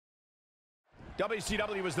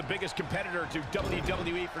WCW was the biggest competitor to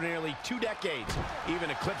WWE for nearly 2 decades, even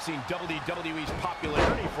eclipsing WWE's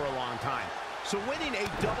popularity for a long time. So winning a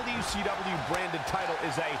WCW branded title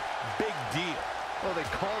is a big deal. Well, they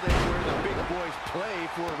called it where the big boys play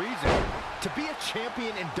for a reason. To be a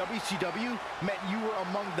champion in WCW meant you were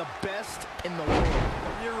among the best in the world.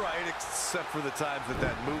 You're right, except for the times that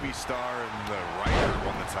that movie star and the writer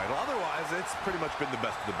won the title. Otherwise, it's pretty much been the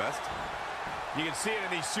best of the best. You can see it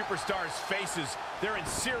in these superstars' faces. They're in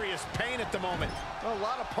serious pain at the moment. A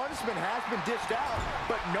lot of punishment has been dished out,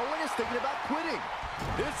 but no one is thinking about quitting.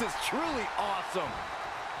 This is truly awesome.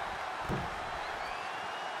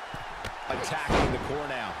 Attacking the core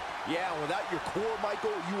now. Yeah, without your core,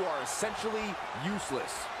 Michael, you are essentially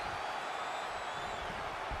useless.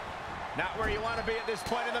 Not where you want to be at this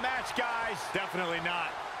point in the match, guys. Definitely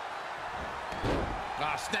not.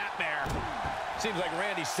 Ah, snapmare. Seems like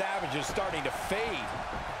Randy Savage is starting to fade.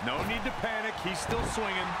 No need to panic. He's still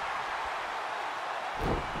swinging.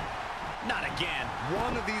 Not again.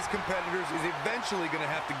 One of these competitors is eventually going to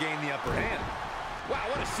have to gain the upper hand. Wow,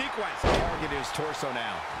 what a sequence. Target his torso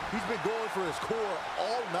now. He's been going for his core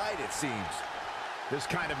all night, it seems. This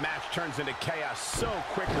kind of match turns into chaos so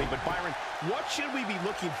quickly. But, Byron, what should we be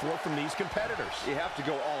looking for from these competitors? You have to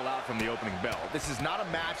go all out from the opening bell. This is not a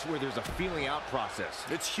match where there's a feeling out process.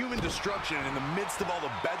 It's human destruction, and in the midst of all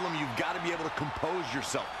the bedlam, you've got to be able to compose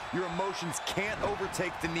yourself. Your emotions can't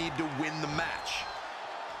overtake the need to win the match.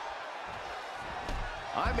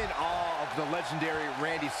 I'm in awe of the legendary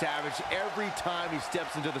Randy Savage every time he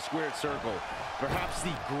steps into the squared circle. Perhaps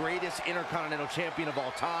the greatest Intercontinental Champion of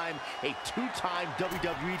all time, a 2-time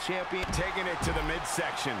WWE Champion. Taking it to the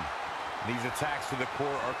midsection. These attacks to the core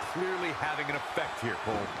are clearly having an effect here,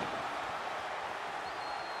 Cole.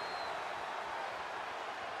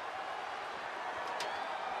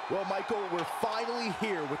 Well, Michael, we're finally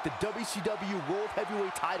here with the WCW World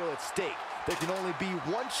Heavyweight title at stake. There can only be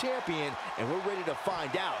one champion, and we're ready to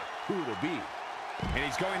find out who it'll be. And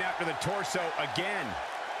he's going after the torso again.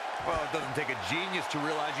 Well, it doesn't take a genius to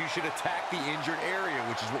realize you should attack the injured area,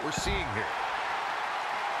 which is what we're seeing here.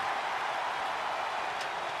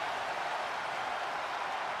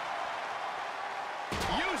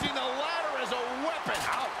 Using the ladder as a weapon.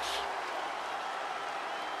 Ouch.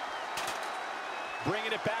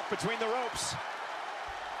 Bringing it back between the ropes.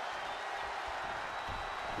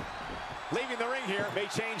 Leaving the ring here may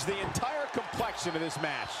change the entire complexion of this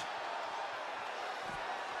match.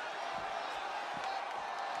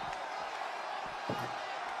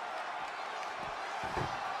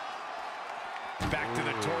 Back to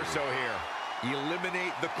the torso here.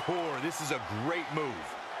 Eliminate the core. This is a great move.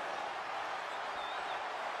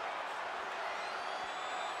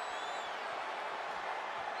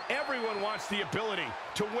 Everyone wants the ability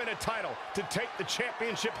to win a title, to take the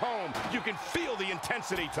championship home. You can feel the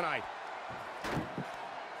intensity tonight.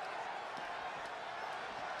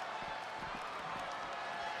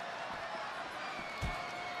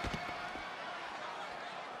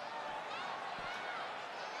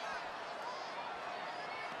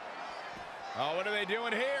 Oh, what are they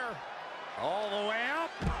doing here? All the way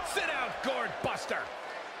up. Sit out, gourd buster.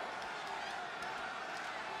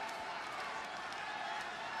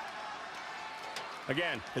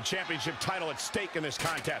 Again, the championship title at stake in this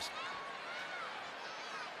contest.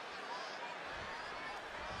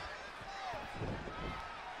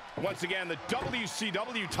 Once again, the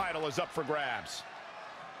WCW title is up for grabs.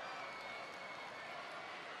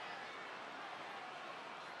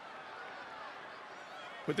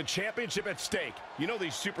 With the championship at stake, you know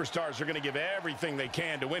these superstars are going to give everything they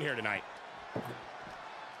can to win here tonight.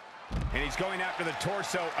 And he's going after the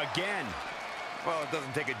torso again. Well, it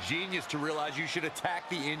doesn't take a genius to realize you should attack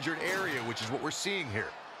the injured area, which is what we're seeing here.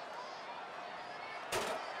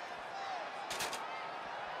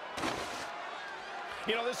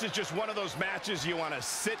 You know, this is just one of those matches you want to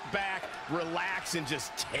sit back, relax, and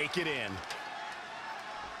just take it in.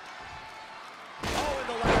 Oh, and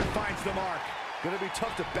the ladder finds the mark. Gonna be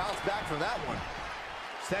tough to bounce back from that one.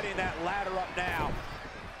 Setting that ladder up now.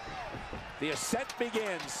 The ascent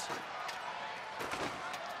begins.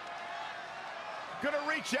 Gonna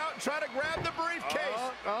reach out and try to grab the briefcase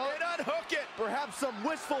and unhook it. Perhaps some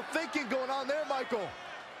wishful thinking going on there, Michael.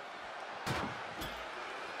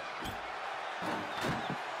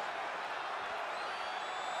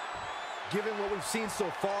 Given what we've seen so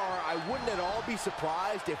far, I wouldn't at all be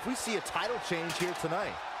surprised if we see a title change here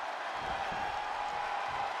tonight.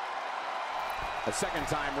 A second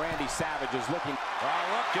time, Randy Savage is looking. Oh,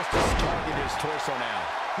 look, just to target his torso now.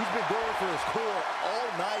 He's been going for his core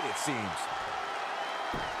all night, it seems.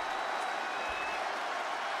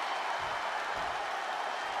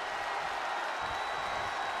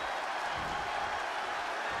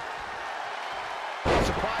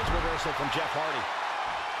 reversal from Jeff Hardy.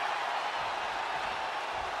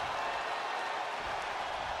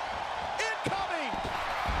 Incoming!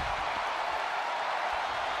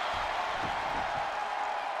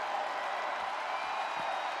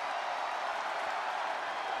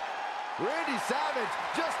 Randy Savage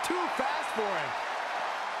just too fast for him.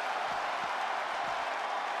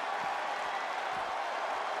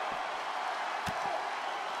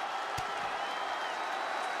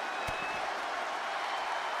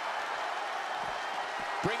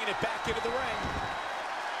 Bringing it back into the ring.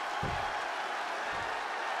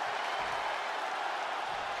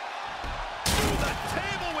 To the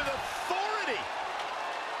table with authority.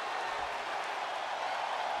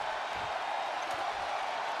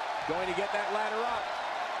 Going to get that ladder up.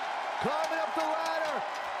 Climbing up the ladder.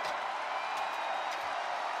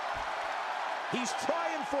 He's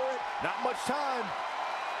trying for it. Not much time.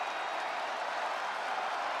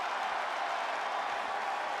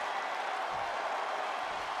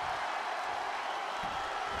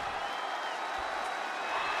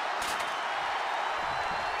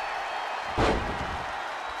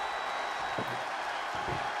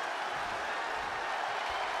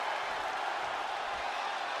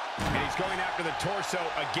 And he's going after the torso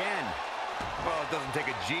again. Well, it doesn't take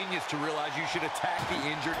a genius to realize you should attack the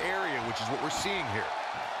injured area, which is what we're seeing here.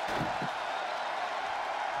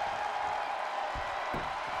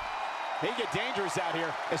 They get dangerous out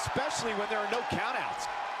here, especially when there are no countouts.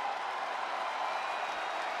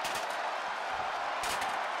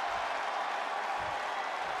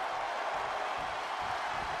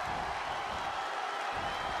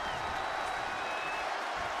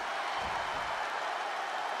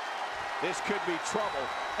 This could be trouble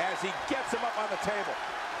as he gets him up on the table.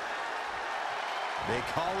 They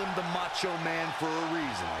call him the Macho Man for a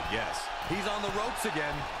reason, I guess. He's on the ropes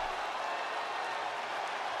again.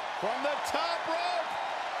 From the top rope.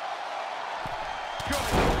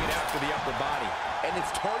 Going after the upper body. And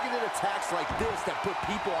it's targeted attacks like this that put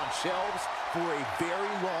people on shelves for a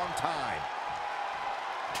very long time.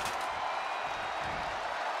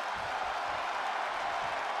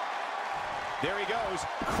 There he goes,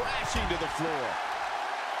 crashing to the floor.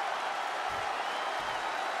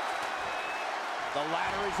 The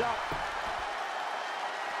ladder is up.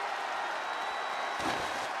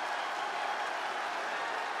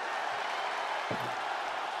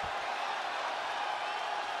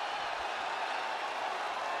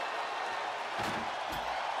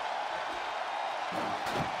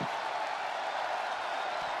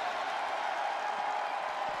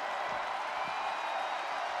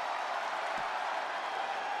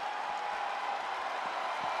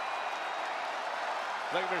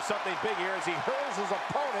 Looking for something big here as he hurls his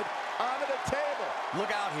opponent onto the table.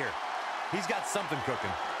 Look out here. He's got something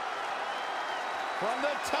cooking. From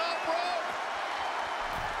the top rope.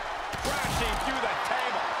 Crashing through the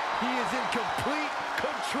table. He is in complete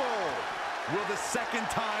control. Will the second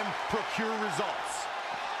time procure results?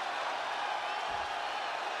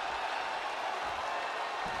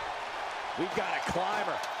 We've got a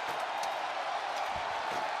climber.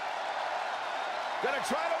 Gonna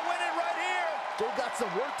try to win it right here. Still got some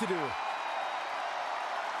work to do.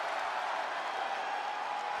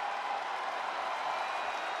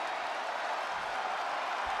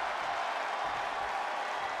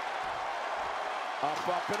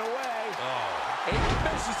 Up and away. Oh. A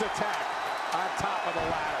vicious attack on top of the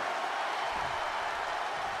ladder.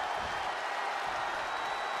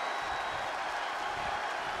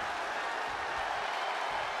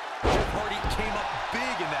 Jeff Hardy came up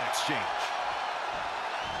big in that exchange.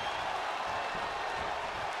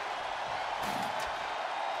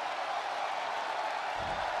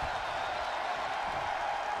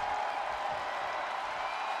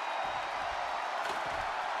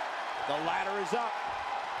 The ladder is up.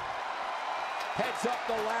 Heads up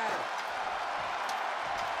the ladder.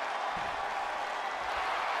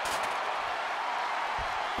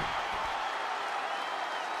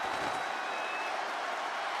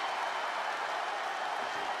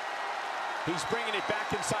 He's bringing it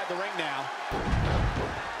back inside the ring now.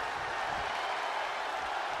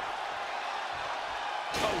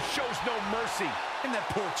 Oh, shows no mercy. In that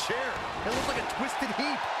poor chair. It looks like a twisted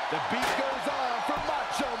heap. The beat goes on for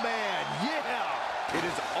Macho Man. Yeah! It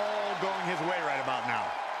is all going his way right about now.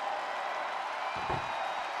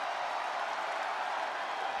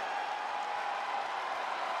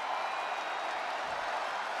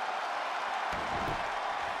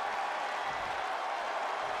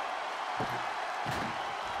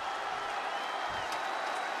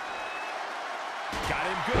 Got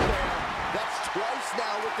him good there. That's twice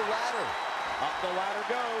now with the ladder. Up the ladder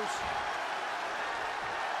goes.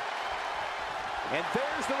 And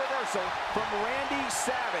there's the reversal from Randy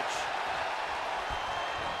Savage.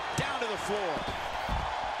 Down to the floor.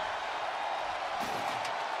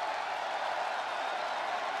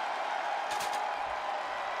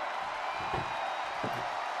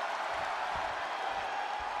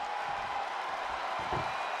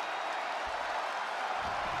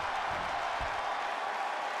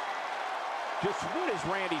 Just what is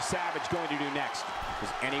Randy Savage going to do next?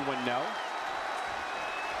 Does anyone know?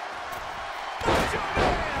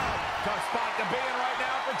 Tough spot to be in right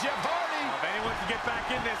now for Jeff Hardy. If anyone can get back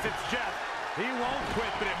in this, it's Jeff. He won't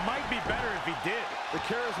quit, but it might be better if he did. The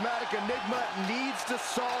charismatic Enigma needs to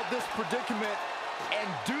solve this predicament and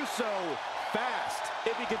do so fast.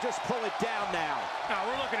 If he could just pull it down now. Now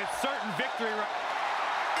we're looking at certain victory.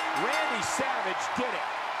 Randy Savage did it.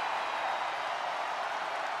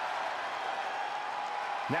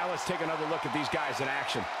 Now let's take another look at these guys in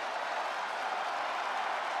action.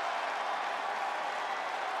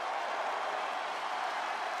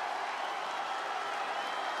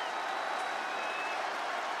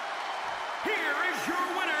 Here is your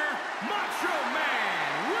winner, Macho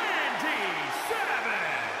Man Randy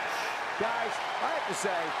Savage. Guys, I have to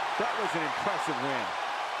say, that was an impressive win.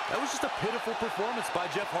 That was just a pitiful performance by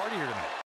Jeff Hardy here tonight.